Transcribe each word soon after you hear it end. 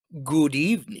Good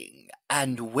evening,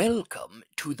 and welcome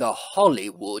to the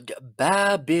Hollywood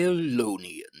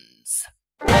Babylonians.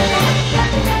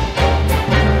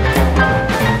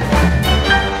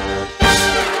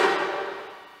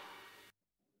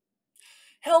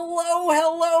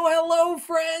 Hello,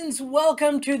 friends.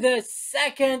 Welcome to the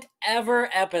second ever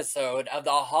episode of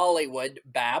the Hollywood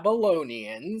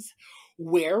Babylonians,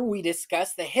 where we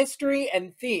discuss the history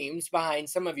and themes behind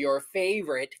some of your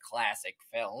favorite classic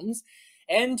films.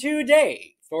 And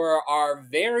today, for our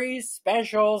very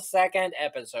special second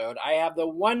episode, I have the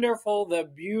wonderful, the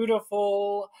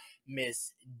beautiful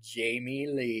Miss Jaime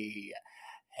Lee.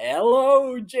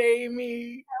 Hello,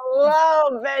 Jamie.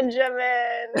 Hello,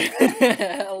 Benjamin.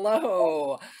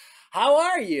 Hello. How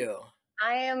are you?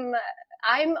 I'm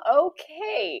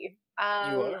okay. You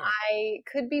are. I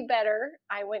could be better.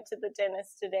 I went to the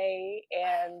dentist today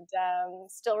and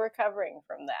still recovering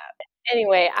from that.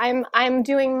 Anyway, I'm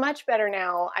doing much better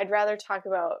now. I'd rather talk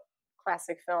about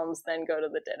classic films than go to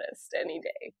the dentist any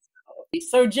day.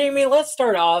 So, Jamie, let's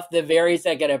start off the very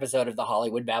second episode of the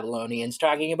Hollywood Babylonians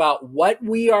talking about what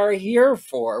we are here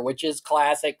for, which is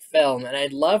classic film. And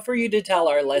I'd love for you to tell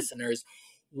our listeners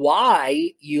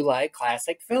why you like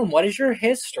classic film. What is your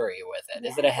history with it?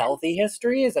 Is it a healthy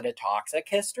history? Is it a toxic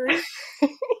history?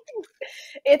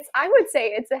 I would say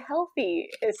it's a healthy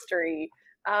history.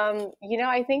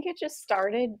 I think it just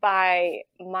started by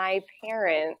my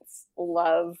parents'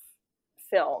 love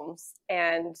films,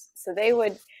 and so they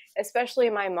would, especially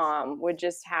my mom, would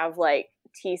just have like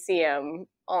TCM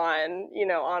on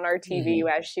our TV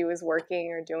as she was working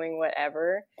or doing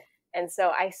whatever. And so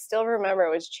I still remember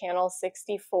it was channel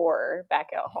 64 back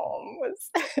at home was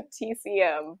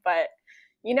TCM. But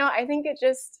I think it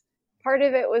just, part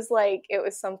of it was like it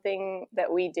was something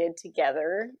that we did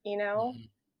together,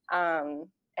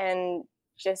 and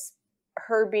just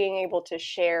her being able to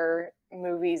share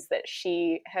movies that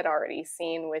she had already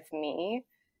seen with me,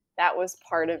 that was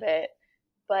part of it.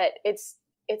 But it's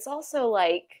also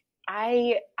like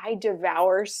I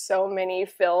devour so many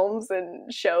films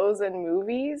and shows and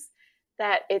movies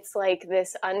that it's like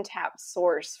this untapped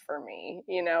source for me.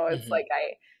 It's like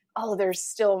there's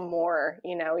still more,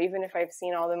 even if I've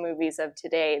seen all the movies of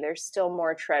today, there's still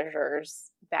more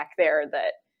treasures back there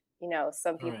that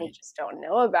some people just don't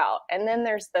know about. And then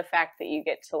there's the fact that you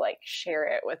get to like share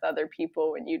it with other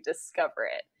people when you discover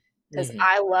it, because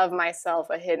I love myself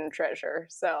a hidden treasure.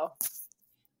 So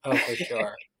for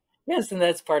sure. Yes, and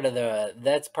that's part of the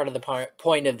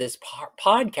point of this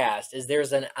podcast is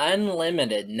there's an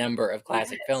unlimited number of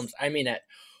classic films. I mean, at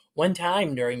one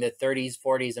time during the 30s,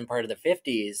 40s, and part of the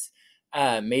 50s,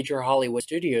 major Hollywood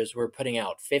studios were putting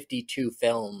out 52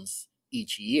 films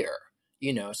each year.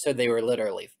 So they were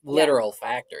literal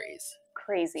factories.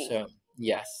 Crazy. So,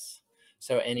 yes.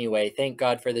 So anyway, thank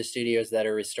God for the studios that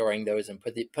are restoring those and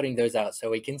putting those out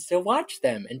so we can still watch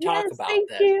them and talk about them.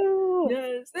 Thank you.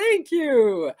 Yes, thank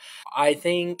you. I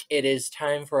think it is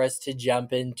time for us to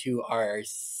jump into our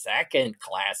second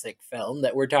classic film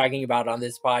that we're talking about on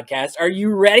this podcast. Are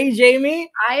you ready,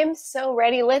 Jamie? I am so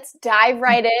ready. Let's dive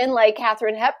right in like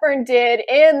Katharine Hepburn did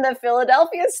in The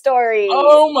Philadelphia Story.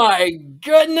 Oh my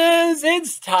goodness.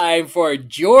 It's time for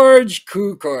George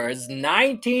Cukor's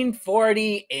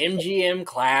 1940 MGM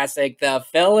classic, The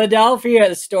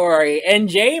Philadelphia Story. And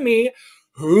Jamie,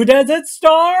 who does it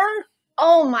star?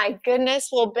 Oh my goodness.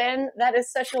 Well, Ben, that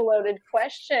is such a loaded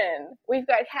question. We've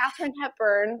got Katharine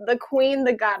Hepburn, the queen,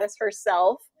 the goddess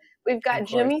herself. We've got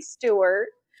Jimmy Stewart.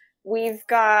 We've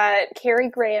got Cary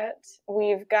Grant.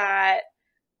 We've got,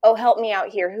 help me out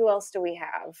here. Who else do we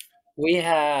have? We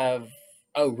have,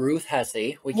 Ruth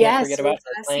Hesse. We can't forget about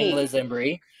her playing Liz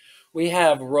Embry. We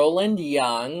have Roland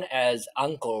Young as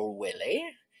Uncle Willie.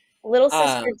 Little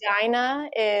sister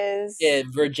Dinah is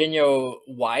Virginia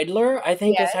Weidler, I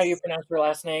think is how you pronounce her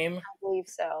last name. I believe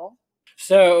so.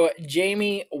 So,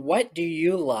 Jamie, what do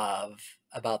you love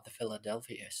about The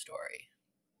Philadelphia Story?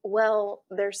 Well,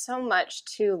 there's so much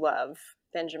to love,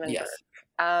 Benjamin Burke.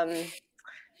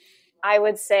 I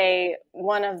would say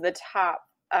one of the top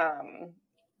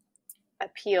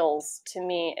appeals to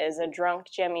me is a drunk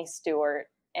Jimmy Stewart.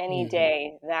 Any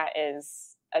day, that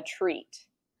is a treat.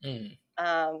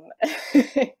 But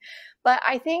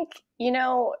I think,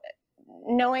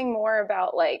 knowing more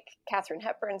about like Katharine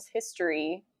Hepburn's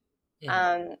history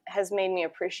has made me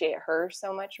appreciate her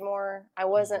so much more. I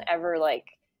wasn't ever like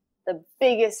the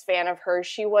biggest fan of her.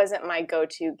 She wasn't my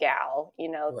go-to gal,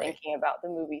 thinking about the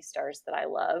movie stars that I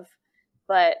love.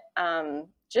 But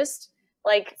just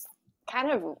like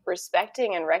kind of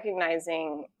respecting and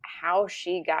recognizing how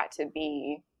she got to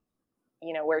be,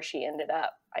 where she ended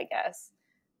up, I guess.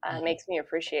 Makes me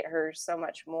appreciate her so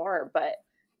much more. But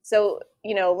So,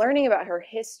 learning about her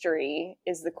history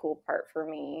is the cool part for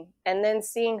me. And then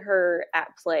seeing her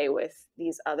at play with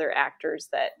these other actors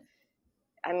that,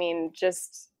 I mean,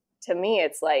 just to me,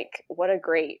 it's like, what a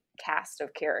great cast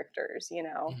of characters,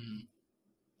 Mhm.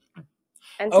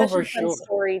 and Oh, such a for fun sure.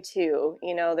 story too.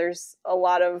 There's a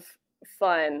lot of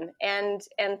fun and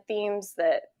themes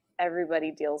that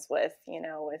everybody deals with,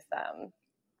 with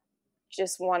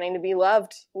just wanting to be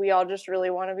loved. We all just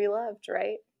really want to be loved,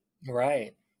 right?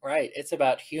 Right, right. It's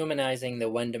about humanizing the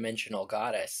one-dimensional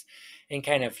goddess and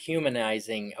kind of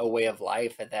humanizing a way of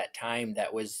life at that time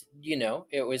that was,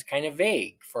 it was kind of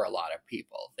vague for a lot of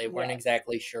people. They weren't Yes.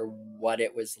 exactly sure what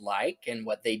it was like, and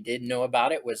what they did know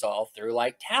about it was all through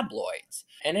like tabloids.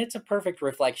 And it's a perfect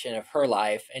reflection of her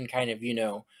life and kind of,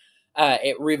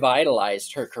 it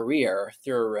revitalized her career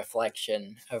through a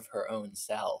reflection of her own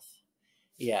self.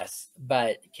 Yes,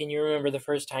 but can you remember the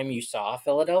first time you saw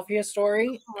Philadelphia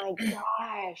Story? Oh my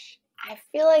gosh. I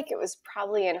feel like it was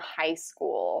probably in high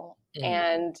school. Mm,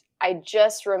 And I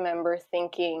just remember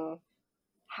thinking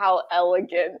how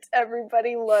elegant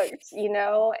everybody looked,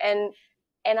 and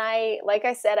I, like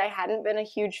I said, I hadn't been a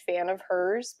huge fan of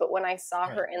hers, but when I saw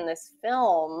her right. in this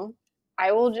film,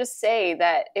 I will just say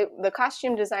that the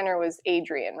costume designer was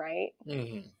Adrian, right?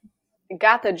 Hmm.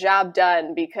 Got the job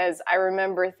done, because I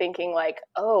remember thinking like,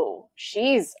 "Oh,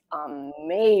 she's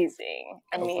amazing."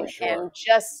 I Oh, for mean, and sure.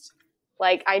 just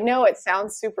like, I know it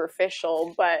sounds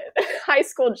superficial, but high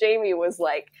school Jamie was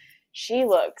like, "She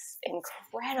looks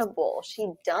incredible.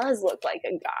 She does look like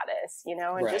a goddess," and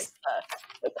Right. just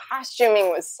the costuming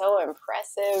was so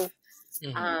impressive.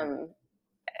 Hmm. Um,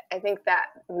 I think that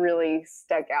really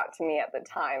stuck out to me at the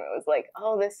time. It was like,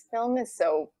 "Oh, this film is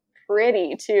so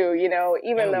pretty too," even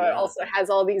Oh, though it yeah. also has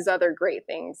all these other great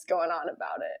things going on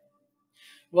about it.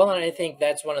 Well, and I think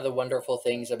that's one of the wonderful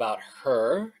things about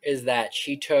her is that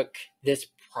she took this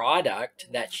product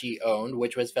that she owned,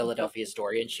 which was Philadelphia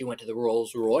Story, and she went to the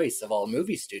Rolls Royce of all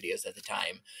movie studios at the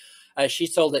time. She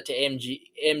sold it to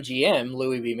MGM,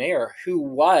 Louis B. Mayer, who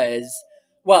was,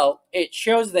 well, it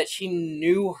shows that she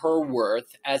knew her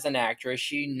worth as an actress.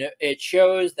 It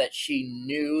shows that she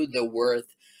knew the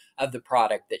worth of the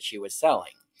product that she was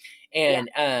selling. Yeah.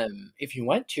 And if you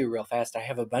want to, real fast, I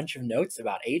have a bunch of notes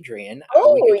about Adrian. We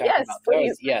Oh, could talk yes, about those.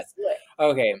 please, Yes. let's do it.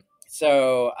 Okay.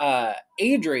 So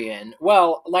Adrian,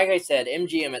 well, like I said,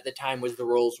 MGM at the time was the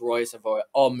Rolls Royce of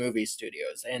all movie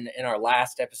studios. And in our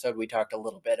last episode, we talked a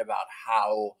little bit about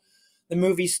how the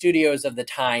movie studios of the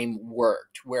time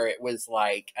worked, where it was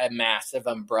like a massive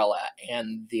umbrella,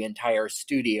 and the entire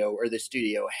studio or the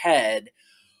studio head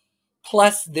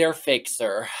plus their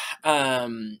fixer,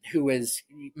 who was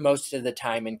most of the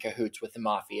time in cahoots with the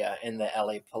mafia and the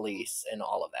LA police and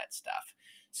all of that stuff.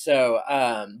 So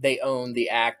they own the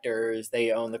actors,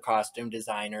 they own the costume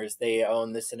designers, they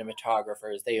own the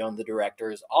cinematographers, they own the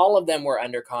directors. All of them were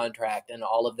under contract, and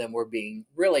all of them were being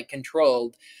really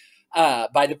controlled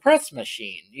by the press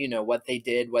machine. What they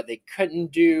did, what they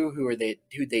couldn't do, who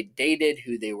they dated,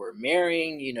 who they were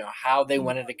marrying. How they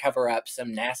wanted to cover up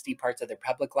some nasty parts of their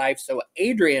public life. So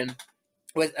Adrian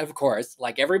was, of course,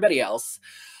 like everybody else,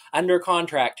 under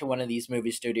contract to one of these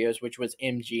movie studios, which was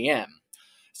MGM.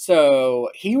 So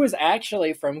he was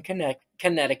actually from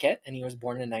Connecticut, and he was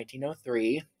born in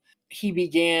 1903. He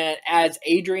began as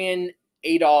Adrian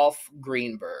Adolph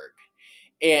Greenberg,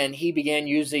 and he began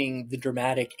using the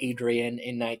dramatic Adrian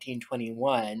in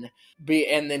 1921.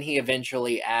 And then he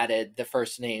eventually added the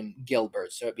first name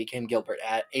Gilbert, so it became Gilbert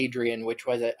Adrian, which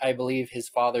was, I believe, his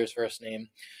father's first name.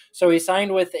 So he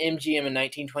signed with MGM in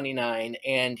 1929,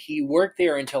 and he worked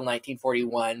there until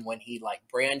 1941, when he like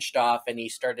branched off and he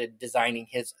started designing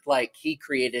he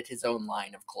created his own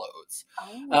line of clothes,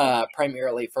 Oh,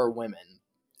 primarily for women.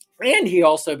 And he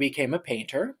also became a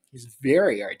painter. He's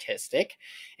very artistic,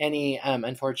 and he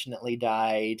unfortunately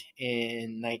died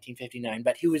in 1959.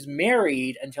 But he was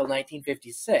married until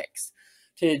 1956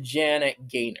 to Janet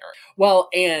Gaynor. Well,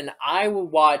 and I will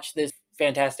watch this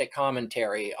fantastic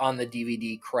commentary on the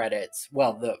DVD credits,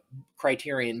 well, the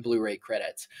Criterion Blu-ray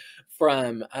credits,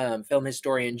 from film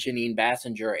historian Janine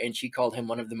Bassinger, and she called him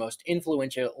one of the most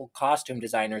influential costume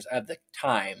designers of the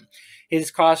time.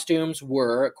 His costumes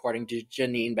were, according to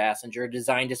Janine Bassinger,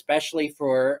 designed especially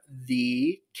for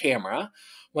the camera,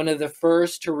 one of the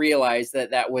first to realize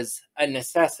that that was a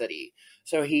necessity.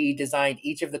 So he designed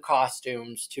each of the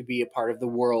costumes to be a part of the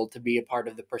world, to be a part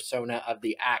of the persona of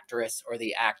the actress or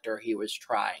the actor he was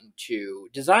trying to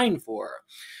design for.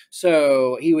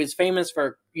 So he was famous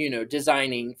for,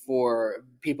 designing for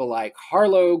people like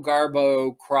Harlow,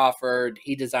 Garbo, Crawford.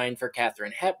 He designed for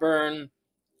Katharine Hepburn,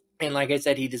 And like I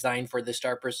said, he designed for the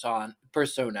star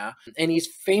persona. And he's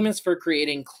famous for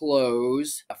creating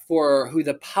clothes for who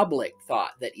the public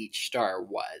thought that each star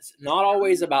was. Not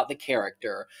always about the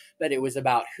character, but it was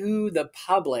about who the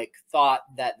public thought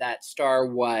that that star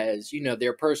was, you know,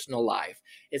 their personal life.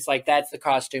 It's like that's the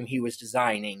costume he was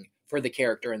designing for the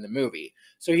character in the movie.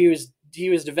 So he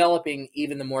was developing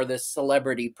even the more the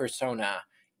celebrity persona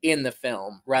in the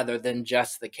film rather than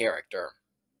just the character.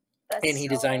 And That's he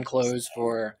so designed clothes interesting.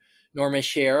 for Norma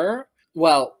Shearer.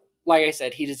 Well, like I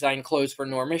said, he designed clothes for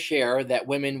Norma Shearer that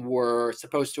women were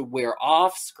supposed to wear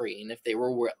off screen if they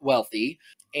were wealthy.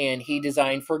 And he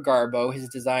designed for Garbo. His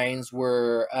designs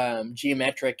were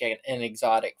geometric and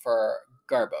exotic for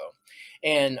Garbo.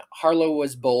 And Harlow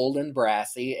was bold and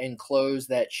brassy and clothes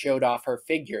that showed off her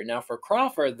figure. Now, for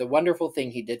Crawford, the wonderful thing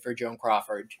he did for Joan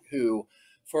Crawford, who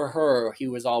for her, he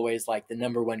was always like the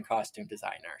number one costume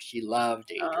designer. She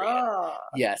loved Adrian. Oh,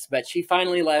 Yes, but she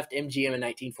finally left MGM in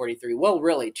 1943. Well,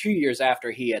 really, 2 years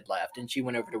after he had left, and she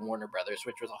went over to Warner Brothers,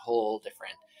 which was a whole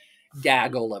different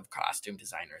gaggle of costume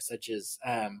designers, such as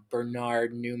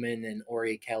Bernard Newman and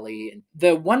Ori Kelly. And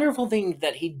the wonderful thing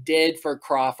that he did for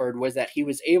Crawford was that he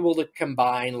was able to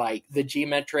combine like the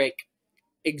geometric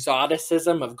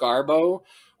exoticism of Garbo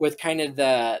with kind of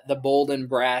the bold and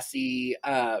brassy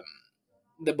of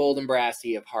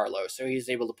Harlow. So he's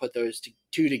able to put those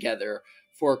two together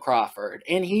for Crawford.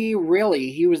 And he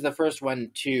was the first one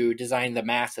to design the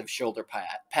massive shoulder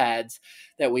pads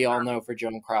that we all know for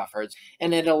Joan Crawford's.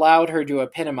 And it allowed her to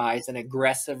epitomize an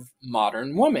aggressive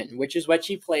modern woman, which is what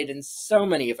she played in so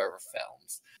many of her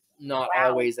films. Not wow.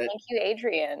 always Thank you,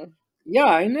 Adrian. yeah,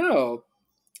 I know.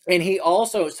 And he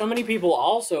also, so many people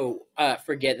also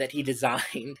forget that he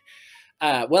designed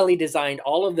he designed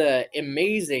all of the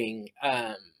amazing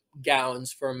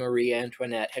gowns for Marie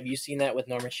Antoinette. Have you seen that with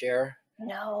Norma Shearer?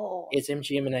 No. It's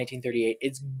MGM in 1938.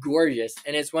 It's gorgeous.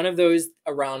 And it's one of those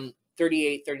around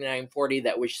 38, 39, 40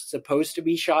 that was supposed to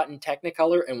be shot in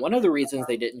Technicolor. And one of the reasons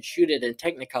they didn't shoot it in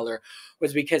Technicolor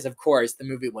was because, of course, the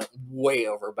movie went way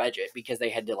over budget because they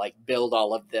had to like build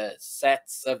all of the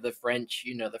sets of the French,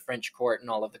 you know, the French court and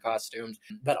all of the costumes.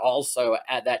 But also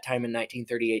at that time in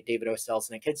 1938, David O.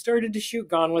 Selznick had started to shoot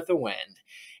Gone with the Wind.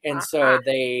 And so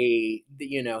they,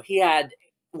 you know, he had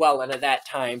and at that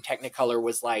time Technicolor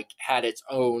was like had its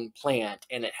own plant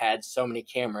and it had so many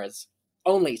cameras,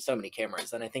 only so many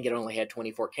cameras, and I think it only had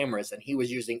 24 cameras, and he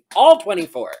was using all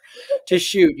 24 to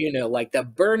shoot, you know, like the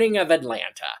burning of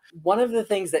Atlanta. One of the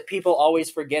things that people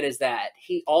always forget is that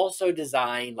he also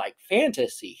designed like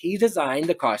fantasy. He designed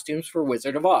the costumes for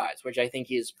Wizard of Oz, which I think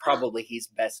he's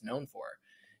best known for.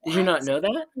 Did you What? not know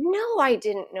that? No, I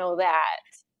didn't know that.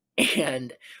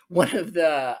 And one of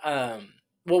the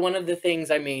one of the things,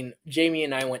 I mean, Jamie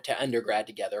and I went to undergrad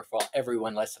together for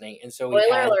everyone listening. And so we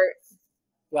Spoiler had alert.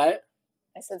 what?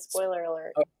 I said spoiler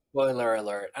alert. Oh, spoiler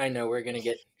alert. I know we're gonna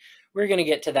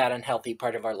get to that unhealthy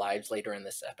part of our lives later in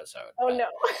this episode. Oh no.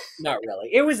 Not really.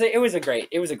 It was a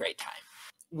great time.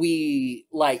 We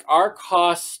like our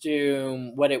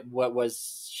costume, what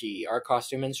was she? Our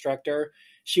costume instructor.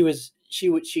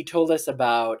 She told us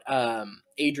about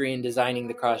Adrian designing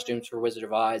the costumes for Wizard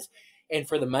of Oz. And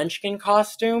for the Munchkin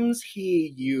costumes,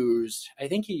 I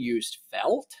think he used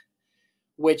felt,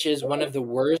 which is one of the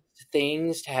worst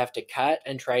things to have to cut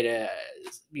and try to,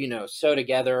 you know, sew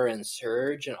together and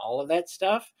serge and all of that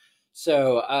stuff.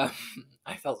 So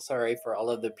I felt sorry for all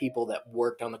of the people that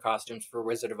worked on the costumes for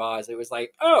Wizard of Oz. It was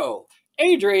like, oh,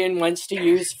 Adrian wants to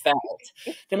use felt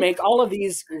to make all of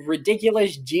these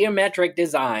ridiculous geometric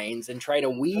designs and try to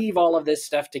weave all of this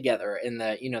stuff together in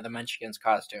the, you know, the Munchkins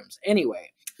costumes.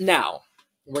 Anyway, now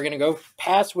we're going to go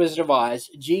past Wizard of Oz.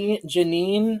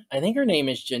 Janine, I think her name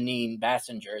is Janine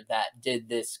Bassinger, that did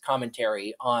this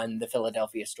commentary on the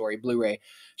Philadelphia Story Blu-ray.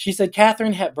 She said,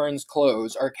 Katharine Hepburn's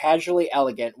clothes are casually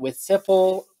elegant with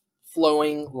simple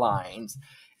flowing lines.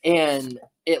 And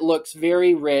it looks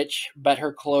very rich, but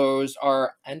her clothes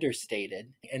are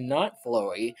understated and not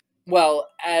flowy. Well,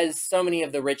 as so many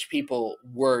of the rich people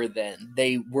were then,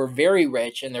 they were very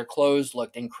rich and their clothes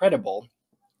looked incredible,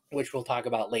 which we'll talk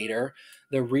about later.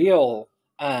 The real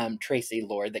Tracy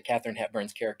Lord that Katharine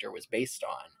Hepburn's character was based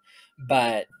on.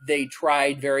 But they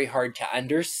tried very hard to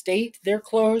understate their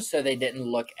clothes so they didn't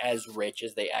look as rich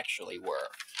as they actually were.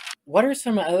 What are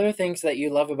some other things that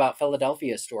you love about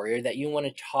Philadelphia Story or that you want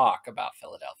to talk about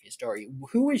Philadelphia Story?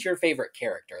 Who is your favorite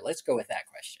character? Let's go with that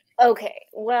question. Okay,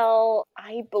 well,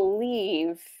 I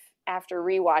believe after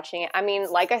rewatching it, I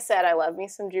mean, like I said, I love me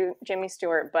some Jimmy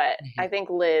Stewart, but I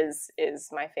think Liz is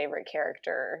my favorite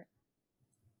character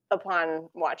upon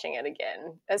watching it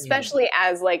again, especially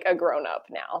as like a grown up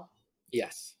now.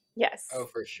 Yes. Yes. Oh,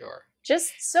 for sure.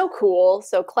 Just so cool,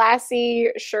 so classy,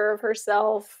 sure of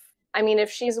herself. I mean,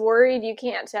 if she's worried, you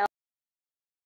can't tell.